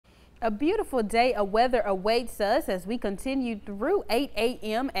A beautiful day of weather awaits us as we continue through 8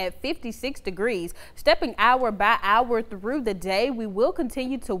 a.m. at 56 degrees. Stepping hour by hour through the day, we will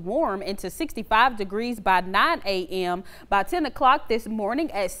continue to warm into 65 degrees by 9 a.m. By 10 o'clock this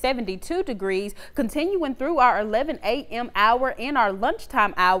morning at 72 degrees. Continuing through our 11 a.m. hour and our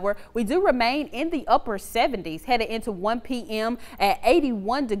lunchtime hour, we do remain in the upper 70s, headed into 1 p.m. at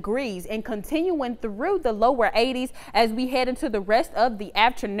 81 degrees and continuing through the lower 80s as we head into the rest of the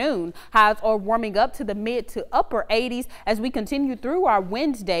afternoon. Highs are warming up to the mid to upper 80s as we continue through our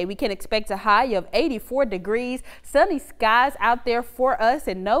Wednesday. We can expect a high of 84 degrees, sunny skies out there for us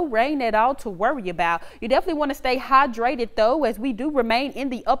and no rain at all to worry about. You definitely want to stay hydrated though, as we do remain in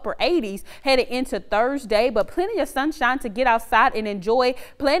the upper 80s headed into Thursday, but plenty of sunshine to get outside and enjoy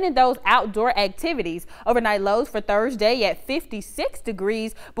planning those outdoor activities. Overnight lows for Thursday at 56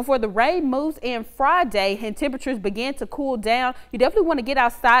 degrees before the rain moves in Friday and temperatures begin to cool down. You definitely want to get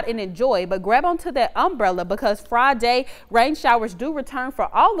outside and enjoy, but grab onto that umbrella because Friday rain showers do return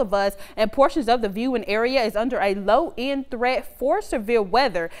for all of us, and portions of the viewing area is under a low end threat for severe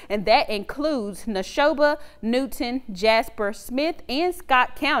weather, and that includes Neshoba, Newton, Jasper, Smith, and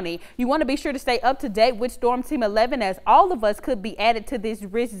Scott County. You want to be sure to stay up to date with Storm Team 11 as all of us could be added to this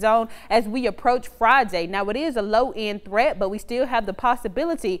risk zone as we approach Friday. Now it is a low end threat, but we still have the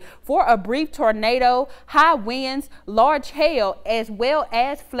possibility for a brief tornado, high winds, large hail, as well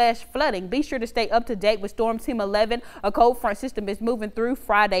as flash flooding. Be sure to stay up to date with Storm Team 11. A cold front system is moving through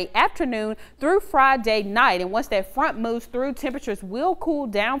Friday afternoon through Friday night, and once that front moves through, temperatures will cool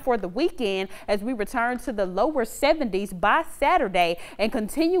down for the weekend as we return to the lower 70s by Saturday and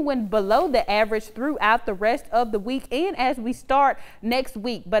continuing below the average throughout the rest of the week and as we start next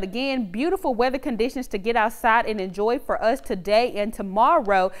week. But again, beautiful weather conditions to get outside and enjoy for us today and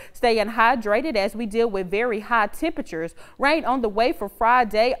tomorrow. Staying hydrated as we deal with very high temperatures. Rain on the way for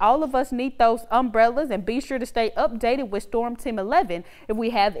Friday. All of us need those umbrellas, and be sure to stay updated with Storm Team 11. If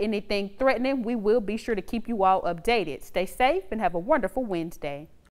we have anything threatening, we will be sure to keep you all updated. Stay safe and have a wonderful Wednesday.